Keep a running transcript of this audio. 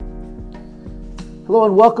Hello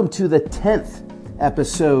and welcome to the 10th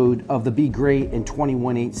episode of the Be Great in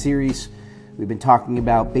 21-8 series. We've been talking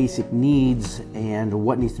about basic needs and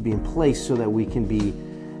what needs to be in place so that we can be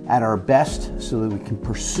at our best, so that we can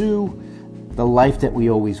pursue the life that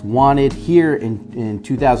we always wanted here in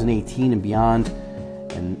 2018 and beyond.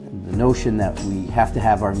 And the notion that we have to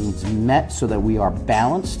have our needs met so that we are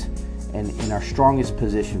balanced and in our strongest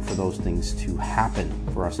position for those things to happen,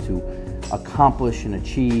 for us to accomplish and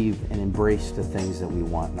achieve and embrace the things that we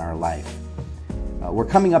want in our life. We're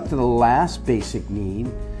coming up to the last basic need,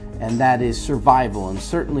 and that is survival. And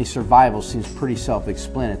certainly survival seems pretty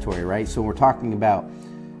self-explanatory, right? So when we're talking about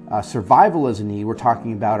survival as a need, we're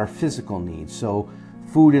talking about our physical needs. So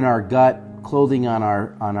food in our gut, clothing on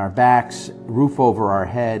our backs, roof over our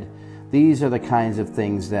head. These are the kinds of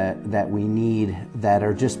things that we need that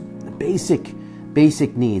are just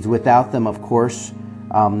basic needs. Without them, of course,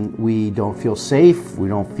 we don't feel safe, we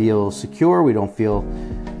don't feel secure, we don't feel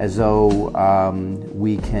as though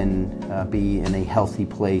we can be in a healthy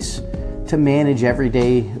place to manage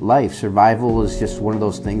everyday life. Survival is just one of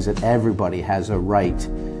those things that everybody has a right,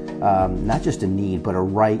 not just a need, but a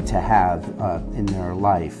right to have in their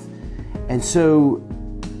life. And so,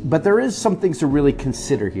 but there is some things to really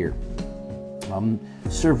consider here.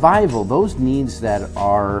 Survival, those needs that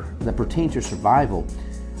pertain to survival,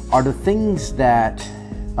 are the things that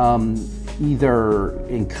either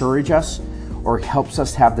encourage us or helps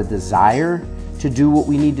us have the desire to do what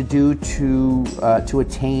we need to do to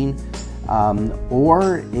attain,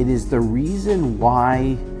 or it is the reason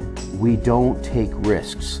why we don't take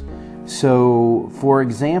risks. So, for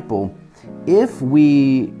example, if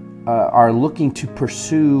we are looking to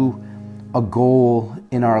pursue a goal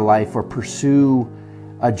in our life or pursue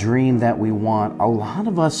a dream that we want, a lot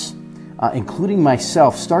of us, including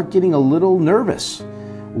myself, start getting a little nervous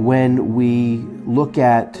when we look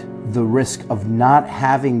at the risk of not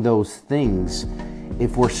having those things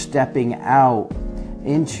if we're stepping out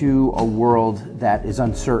into a world that is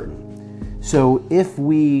uncertain. So if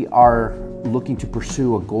we are looking to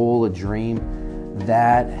pursue a goal, a dream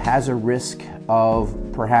that has a risk of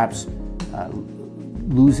perhaps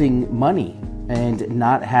losing money and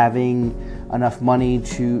not having enough money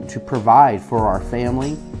to provide for our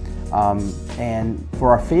family, and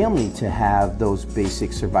for our family to have those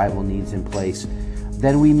basic survival needs in place,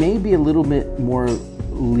 then we may be a little bit more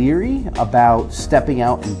leery about stepping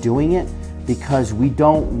out and doing it because we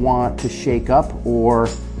don't want to shake up or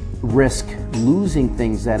risk losing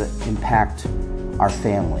things that impact our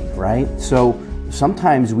family, right? So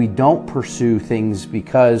sometimes we don't pursue things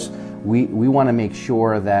because we want to make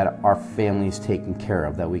sure that our family is taken care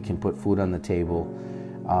of, that we can put food on the table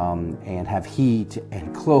and have heat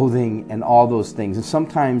and clothing and all those things. And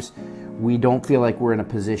sometimes we don't feel like we're in a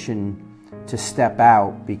position to step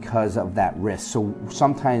out because of that risk. So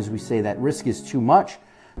sometimes we say that risk is too much,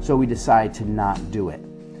 so we decide to not do it.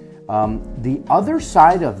 The other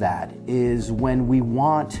side of that is when we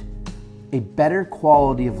want a better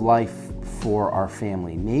quality of life for our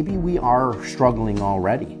family. Maybe we are struggling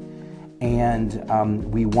already, and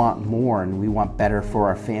we want more and we want better for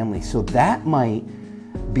our family. So that might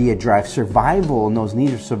be a drive. Survival and those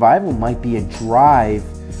needs of survival might be a drive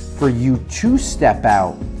for you to step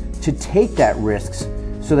out, to take that risk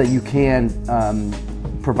so that you can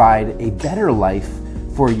provide a better life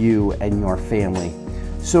for you and your family.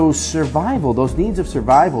 So survival, those needs of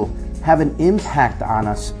survival have an impact on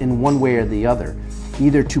us in one way or the other,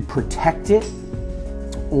 either to protect it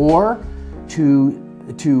or to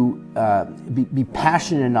be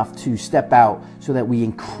passionate enough to step out so that we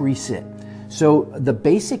increase it. So the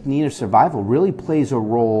basic need of survival really plays a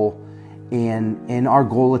role in our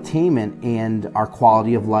goal attainment and our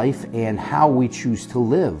quality of life and how we choose to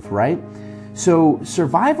live, right? So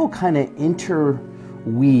survival kind of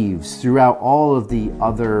interweaves throughout all of the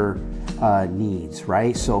other needs,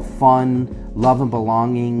 right? So fun, love and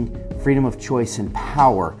belonging, freedom of choice, and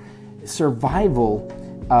power. Survival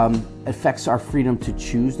affects our freedom to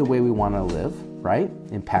choose the way we want to live, right?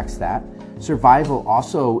 Impacts that. Survival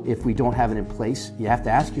also, if we don't have it in place, you have to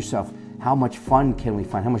ask yourself, how much fun can we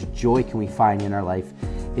find? How much joy can we find in our life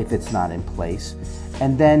if it's not in place?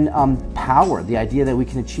 And then power, the idea that we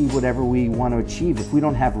can achieve whatever we want to achieve. If we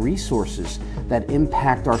don't have resources that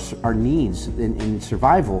impact our needs in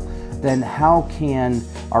survival, then how can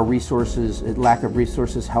our resources, lack of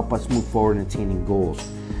resources, help us move forward in attaining goals?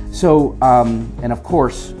 So, and of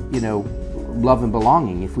course, love and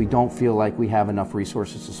belonging. If we don't feel like we have enough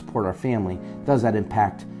resources to support our family, does that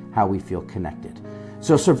impact how we feel connected?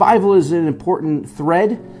 So survival is an important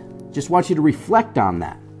thread. Just want you to reflect on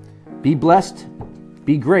that. Be blessed,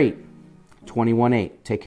 be great. 21-8. Take care.